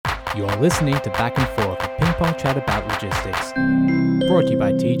You're listening to Back and Forth, a ping pong chat about logistics. Brought to you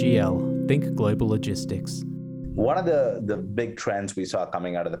by TGL, Think Global Logistics. One of the big trends we saw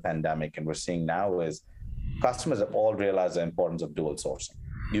coming out of the pandemic and we're seeing now is customers have all realized the importance of dual sourcing.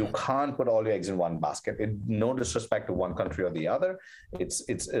 You can't put all your eggs in one basket. No disrespect to one country or the other. It's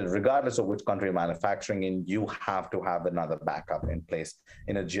regardless of which country you're manufacturing in, you have to have another backup in place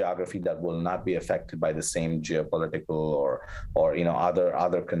in a geography that will not be affected by the same geopolitical or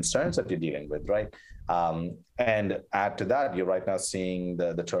other concerns that you're dealing with, right? And add to that, you're right now seeing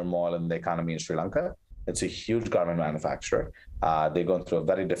the turmoil in the economy in Sri Lanka. It's a huge garment manufacturer. They're going through a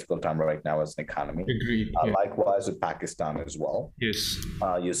very difficult time right now as an economy. Agreed. Likewise with Pakistan as well. Yes.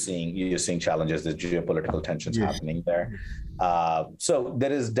 You're seeing challenges, the geopolitical tensions happening there. So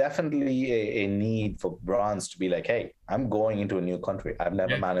there is definitely a need for brands to be like, hey, I'm going into a new country. I've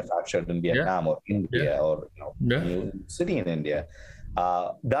never manufactured in Vietnam or India or new city in India.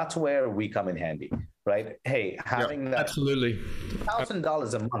 That's where we come in handy, right? Hey, having that absolutely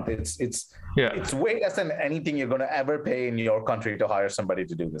 $1,000 a month, it's way less than anything you're going to ever pay in your country to hire somebody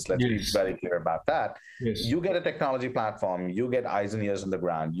to do this. Let's be very clear about that. You get a technology platform, you get eyes and ears on the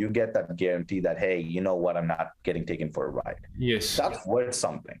ground, you get that guarantee that, hey, you know what, I'm not getting taken for a ride. That's worth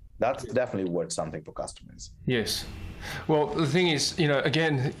something. That's definitely worth something for customers. Yes. Well, the thing is,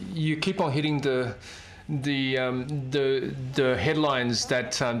 again, you keep on hitting the headlines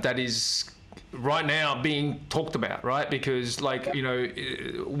that is right now being talked about, right? Because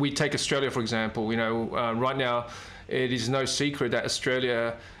we take Australia, for example, right now it is no secret that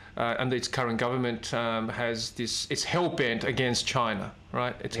Australia under its current government has it's hell-bent against China,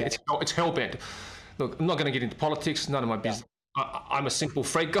 right? It's hell-bent. Look, I'm not going to get into politics, none of my business. I'm a simple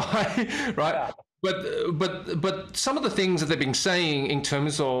freight guy, right? But some of the things that they've been saying in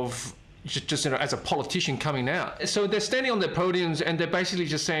terms of just as a politician coming out. So they're standing on their podiums and they're basically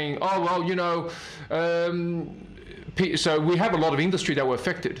just saying, so we have a lot of industry that were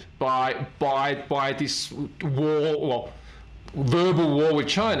affected by this war, verbal war with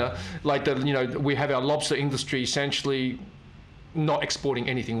China. Like we have our lobster industry essentially not exporting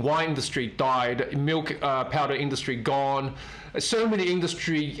anything. Wine industry died, milk powder industry gone. So many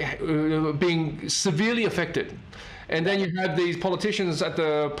industry being severely affected. And then you have these politicians at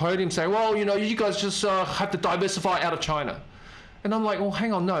the podium say, well, you guys just have to diversify out of China. And I'm like, well,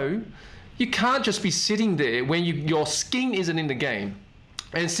 hang on, no. You can't just be sitting there when your skin isn't in the game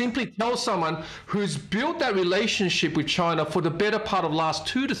and simply tell someone who's built that relationship with China for the better part of the last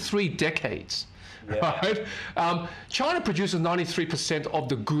 2 to 3 decades. Right? China produces 93% of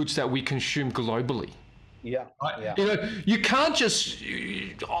the goods that we consume globally. You can't just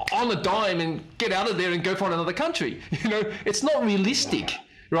on a dime and get out of there and go find another country. It's not realistic,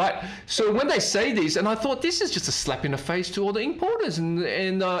 right? So when they say this, and I thought this is just a slap in the face to all the importers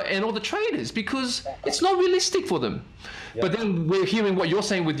and all the traders, because it's not realistic for them. But then we're hearing what you're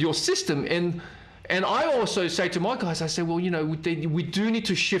saying with your system, and I also say to my guys, I say, well, we do need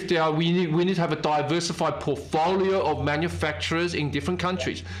to shift we need to have a diversified portfolio of manufacturers in different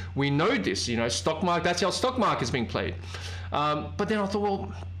countries. We know this, stock market, that's how stock market is being played. But then I thought,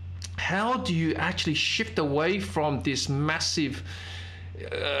 well, how do you actually shift away from this massive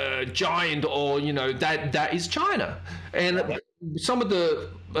giant or, that is China? And some of the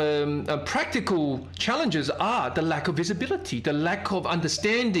practical challenges are the lack of visibility, the lack of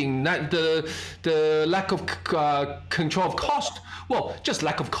understanding, the lack of control of cost. Well, just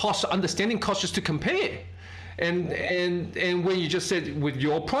lack of cost, understanding cost just to compare. And when you just said with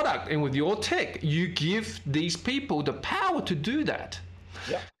your product and with your tech, you give these people the power to do that.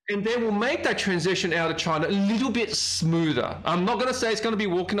 And they will make that transition out of China a little bit smoother. I'm not going to say it's going to be a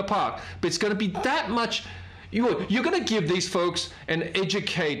walk in the park, but it's going to be that much. You're going to give these folks an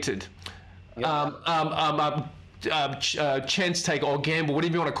educated chance take or gamble,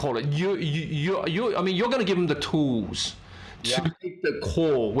 whatever you want to call it. You're going to give them the tools to make the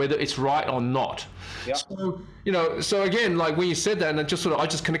call, whether it's right or not. So again, like when you said that, and I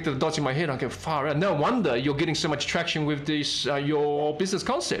just connected the dots in my head. I go, far out. No wonder you're getting so much traction with this your business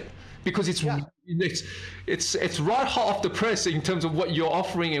concept, because it's right hot off the press in terms of what you're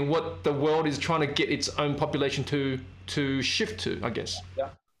offering and what the world is trying to get its own population to shift to, I guess.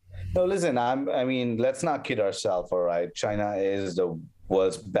 No, listen, let's not kid ourselves, all right? China is the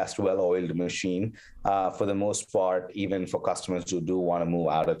world's best well-oiled machine. For the most part, even for customers who do want to move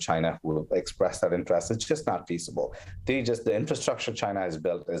out of China, who express that interest, it's just not feasible. The infrastructure China has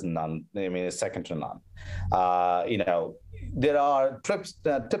built is none. It's second to none. there are tips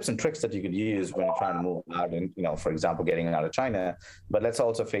and tricks that you could use when you're trying to move out and, for example, getting out of China. But let's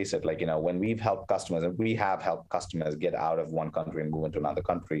also face it, when we've helped customers, and we have helped customers get out of one country and move into another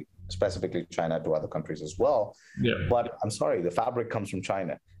country, specifically China to other countries as well. Yeah. But I'm sorry, the fabric comes from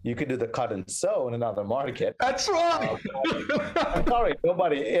China. You could do the cut and sew in another market. That's right. I'm sorry,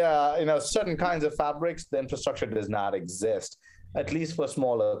 nobody, certain kinds of fabrics, the infrastructure does not exist, at least for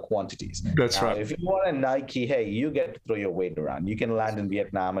smaller quantities. That's right. If you want a Nike, hey, you get to throw your weight around. You can land in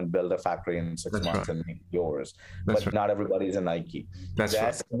Vietnam and build a factory in 6 months and make yours. But not everybody's a Nike. The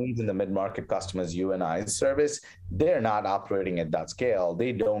SMEs and the mid-market customers you and I service, they're not operating at that scale.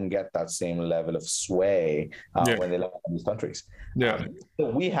 They don't get that same level of sway when they live in these countries. Yeah. So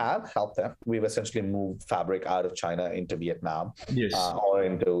we have helped them. We've essentially moved fabric out of China into Vietnam, or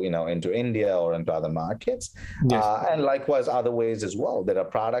into India or into other markets, and likewise other ways as well. There are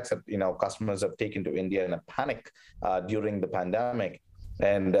products that customers have taken to India in a panic during the pandemic,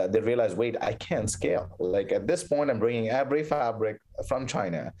 and they realize, wait, I can't scale. Like at this point, I'm bringing every fabric from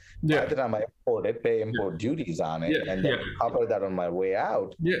China. By the time I import it, pay import duties on it, and then cover that on my way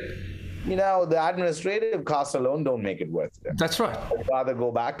out. The administrative costs alone don't make it worth it. That's right. I'd rather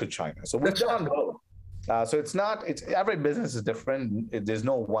go back to China. So we've done both. So it's every business is different. There's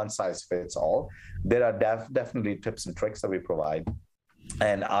no one size fits all. There are definitely tips and tricks that we provide.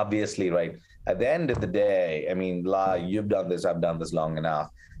 And obviously, right, at the end of the day, I mean, you've done this, I've done this long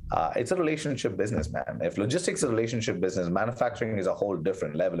enough. It's a relationship business, man. If logistics is a relationship business, manufacturing is a whole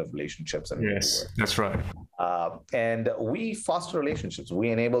different level of relationships. Yes, that's right. And we foster relationships. We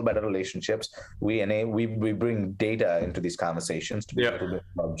enable better relationships. We bring data into these conversations to be able to be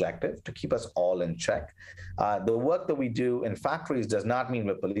objective, to keep us all in check. The work that we do in factories does not mean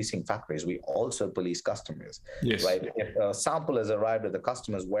we're policing factories. We also police customers. Yes. Right? If a sample has arrived at the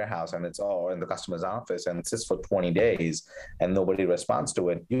customer's warehouse and it's all in the customer's office and it sits for 20 days and nobody responds to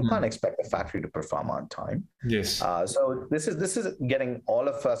it, you can't expect the factory to perform on time. Yes. So this is getting all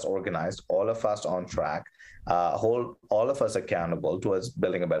of us organized, all of us on track, hold all of us accountable towards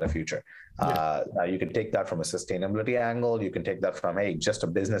building a better future. Now you can take that from a sustainability angle. You can take that from just a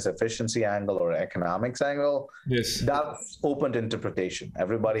business efficiency angle or economics angle. Yes. That's open to interpretation.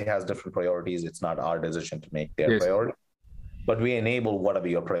 Everybody has different priorities. It's not our decision to make their priority. But we enable whatever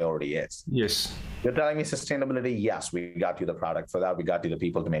your priority is. Yes. You're telling me sustainability? Yes, we got you the product for that. We got you the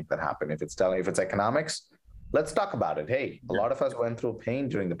people to make that happen. If it's economics, let's talk about it. Hey, a lot of us went through pain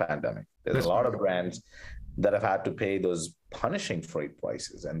during the pandemic. There's a lot of brands that have had to pay those punishing freight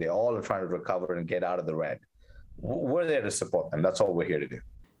prices, and they all are trying to recover and get out of the red. We're there to support them. That's all we're here to do.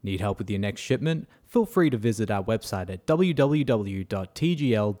 Need help with your next shipment? Feel free to visit our website at www.tgl.co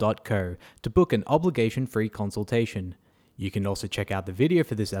to book an obligation-free consultation. You can also check out the video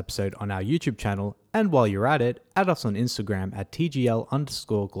for this episode on our YouTube channel, and while you're at it, add us on Instagram at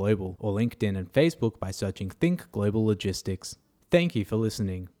TGL_global or LinkedIn and Facebook by searching Think Global Logistics. Thank you for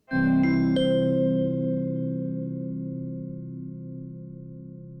listening.